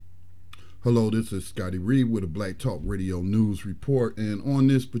Hello, this is Scotty Reed with a Black Talk Radio News Report. And on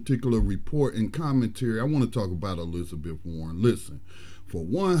this particular report and commentary, I want to talk about Elizabeth Warren. Listen, for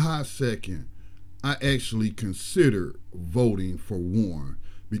one hot second, I actually considered voting for Warren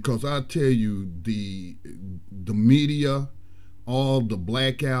because I tell you, the media, all the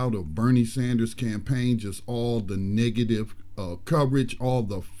blackout of Bernie Sanders' campaign, just all the negative coverage, all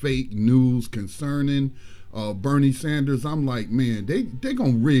the fake news concerning Bernie Sanders. I'm like, man, they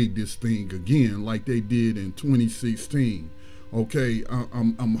gonna rig this thing again like they did in 2016. Okay,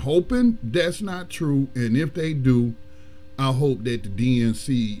 I'm hoping that's not true, and if they do, I hope that the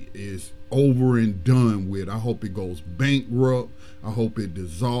DNC is over and done with. I hope it goes bankrupt. I hope it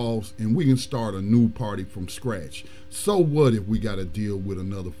dissolves and we can start a new party from scratch. So what if we got to deal with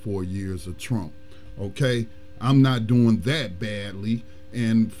another 4 years of Trump? Okay, I'm not doing that badly.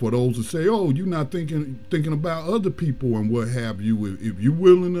 And for those who say, "Oh, you're not thinking about other people and what have you," if you're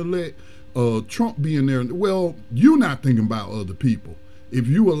willing to let Trump be in there, well, you're not thinking about other people. If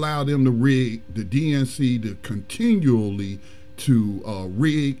you allow them to rig the DNC to continually to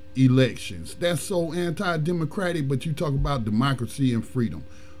rig elections, that's so anti-democratic. But you talk about democracy and freedom.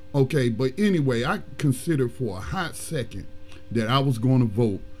 Okay, but anyway, I considered for a hot second that I was going to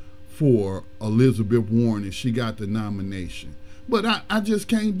vote for Elizabeth Warren if she got the nomination. But I just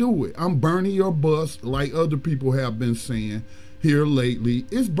can't do it. I'm Bernie or bust, like other people have been saying here lately.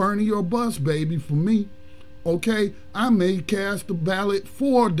 It's Bernie or bust, baby, for me. Okay, I may cast a ballot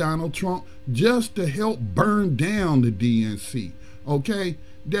for Donald Trump just to help burn down the DNC. Okay,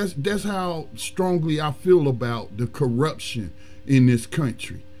 that's how strongly I feel about the corruption in this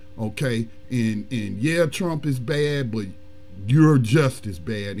country. Okay, and yeah, Trump is bad, but you're just as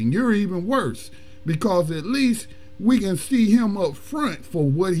bad, and you're even worse because at least we can see him up front for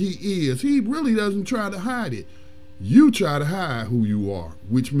what he is. He really doesn't try to hide it. You try to hide who you are,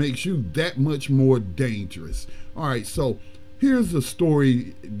 which makes you that much more dangerous. All right, so here's a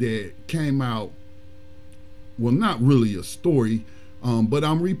story that came out. Well, not really a story, but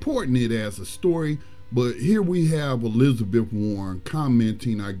I'm reporting it as a story. But here we have Elizabeth Warren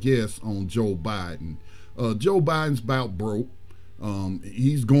commenting, I guess, on Joe Biden. Joe Biden's about broke.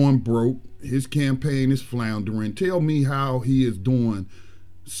 He's going broke. His campaign is floundering. Tell me how he is doing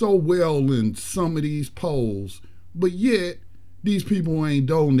so well in some of these polls, but yet these people ain't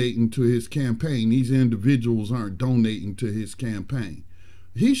donating to his campaign. These individuals aren't donating to his campaign.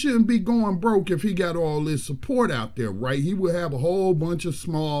 He shouldn't be going broke if he got all this support out there, right? He would have a whole bunch of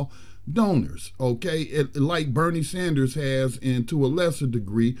small donors, okay? Like Bernie Sanders has, and to a lesser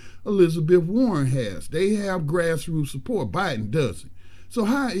degree, Elizabeth Warren has. They have grassroots support. Biden doesn't. So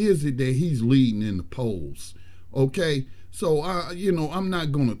how is it that he's leading in the polls? Okay, so I'm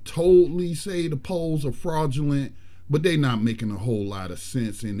not going to totally say the polls are fraudulent, but they're not making a whole lot of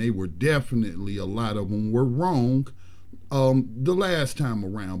sense, and they were definitely, a lot of them were wrong the last time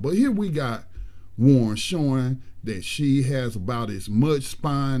around. But here we got Warren showing that she has about as much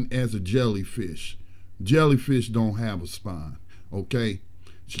spine as a jellyfish. Jellyfish don't have a spine, okay?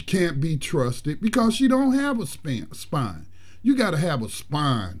 She can't be trusted because she don't have a spine. You got to have a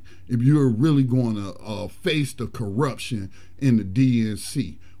spine if you're really going to face the corruption in the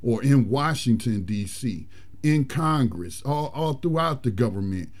DNC or in Washington, D.C., in Congress, all throughout the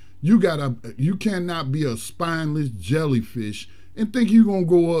government. You cannot be a spineless jellyfish and think you're going to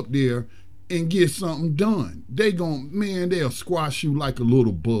go up there and get something done. They'll squash you like a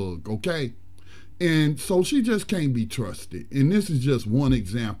little bug, okay? And so she just can't be trusted. And this is just one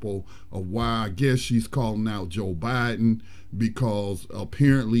example of why I guess she's calling out Joe Biden, because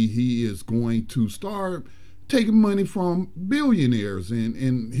apparently he is going to start taking money from billionaires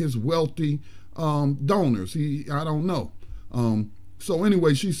and his wealthy donors. I don't know. So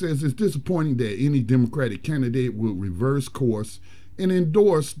anyway, she says it's disappointing that any Democratic candidate will reverse course and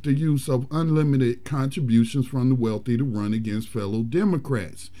endorse the use of unlimited contributions from the wealthy to run against fellow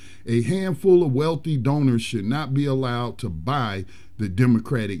Democrats. A handful of wealthy donors should not be allowed to buy the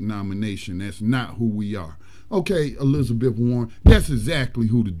Democratic nomination. That's not who we are. Okay, Elizabeth Warren, that's exactly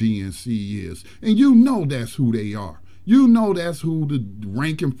who the DNC is. And you know that's who they are. You know that's who the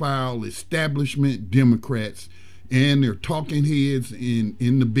rank and file establishment Democrats and their talking heads in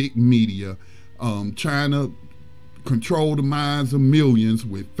the big media trying to control the minds of millions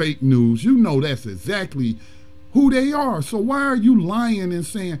with fake news. You know that's exactly who they are. So why are you lying and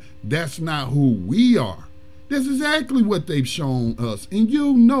saying that's not who we are? That's exactly what they've shown us. And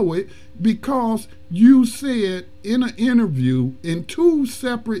you know it because you said in an interview, in two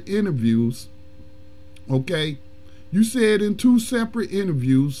separate interviews, okay? You said in two separate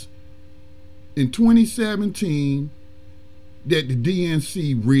interviews in 2017 that the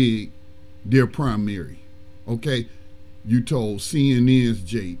DNC rigged their primary. Okay, you told CNN's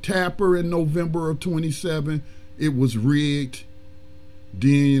Jay Tapper in November of 27 it was rigged.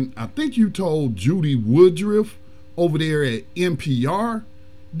 Then I think you told Judy Woodruff over there at NPR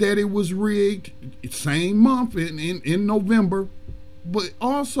that it was rigged. Same month in November. But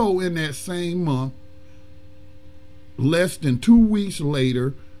also in that same month, less than 2 weeks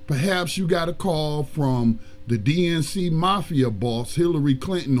later, perhaps you got a call from the DNC mafia boss, Hillary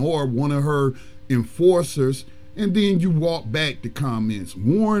Clinton, or one of her enforcers, and then you walk back the comments.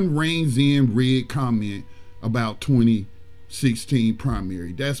 Warren reins in rigged comment about 2016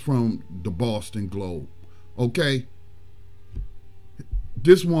 primary. That's from the Boston Globe. Okay?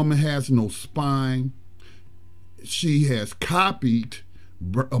 This woman has no spine. She has copied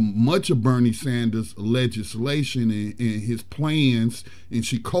much of Bernie Sanders' legislation and his plans, and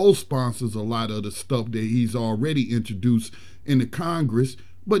she co-sponsors a lot of the stuff that he's already introduced in the Congress.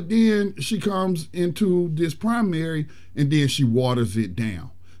 But then she comes into this primary and then she waters it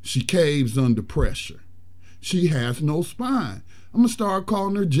down. She caves under pressure. She has no spine. I'm going to start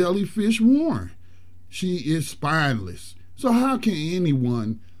calling her Jellyfish Warren. She is spineless. So how can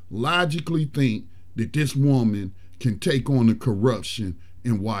anyone logically think that this woman can take on the corruption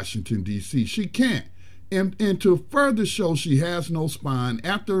in Washington, D.C.? She can't. And to further show she has no spine,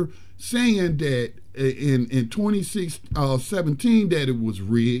 after saying that in 2017 that it was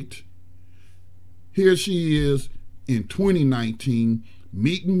rigged, here she is in 2019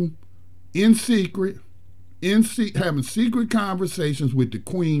 meeting in secret, having secret conversations with the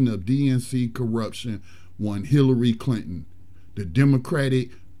queen of DNC corruption, one Hillary Clinton, the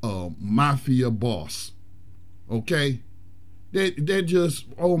Democratic mafia boss. Okay? That just,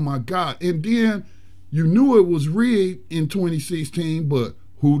 oh my God. And then you knew it was rigged in 2016, but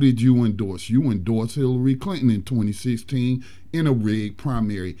who did you endorse? You endorsed Hillary Clinton in 2016 in a rigged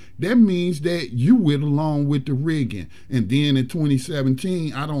primary. That means that you went along with the rigging. And then in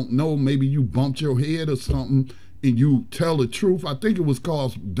 2017, I don't know, maybe you bumped your head or something and you tell the truth. I think it was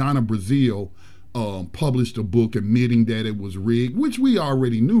called Donna Brazile published a book admitting that it was rigged, which we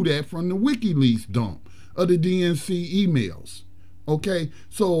already knew that from the WikiLeaks dump of the DNC emails. Okay,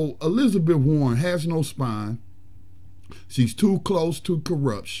 so Elizabeth Warren has no spine. She's too close to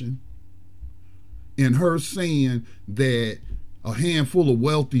corruption. And her saying that a handful of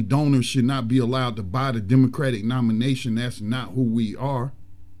wealthy donors should not be allowed to buy the Democratic nomination, that's not who we are.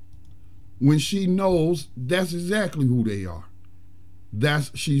 When she knows that's exactly who they are.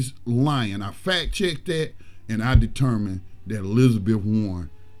 She's lying. I fact checked that and I determined that Elizabeth Warren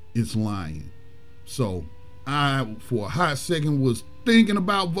is lying. So I, for a hot second, was thinking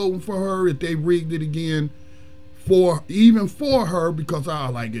about voting for her if they rigged it again, even for her, because I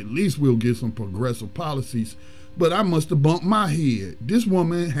was like, at least we'll get some progressive policies. But I must have bumped my head. This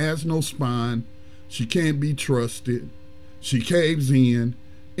woman has no spine. She can't be trusted. She caves in.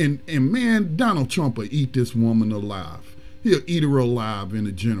 And man, Donald Trump will eat this woman alive. He'll eat her alive in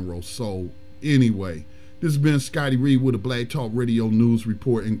a general. So anyway, this has been Scotty Reed with a Black Talk Radio News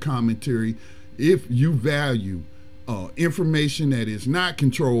Report and commentary. If you value information that is not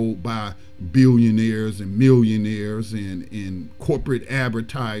controlled by billionaires and millionaires and corporate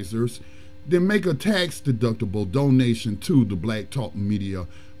advertisers, then make a tax-deductible donation to the Black Talk Media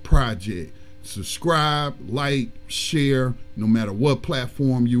Project. Subscribe, like, share, no matter what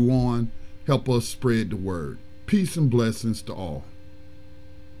platform you're on. Help us spread the word. Peace and blessings to all.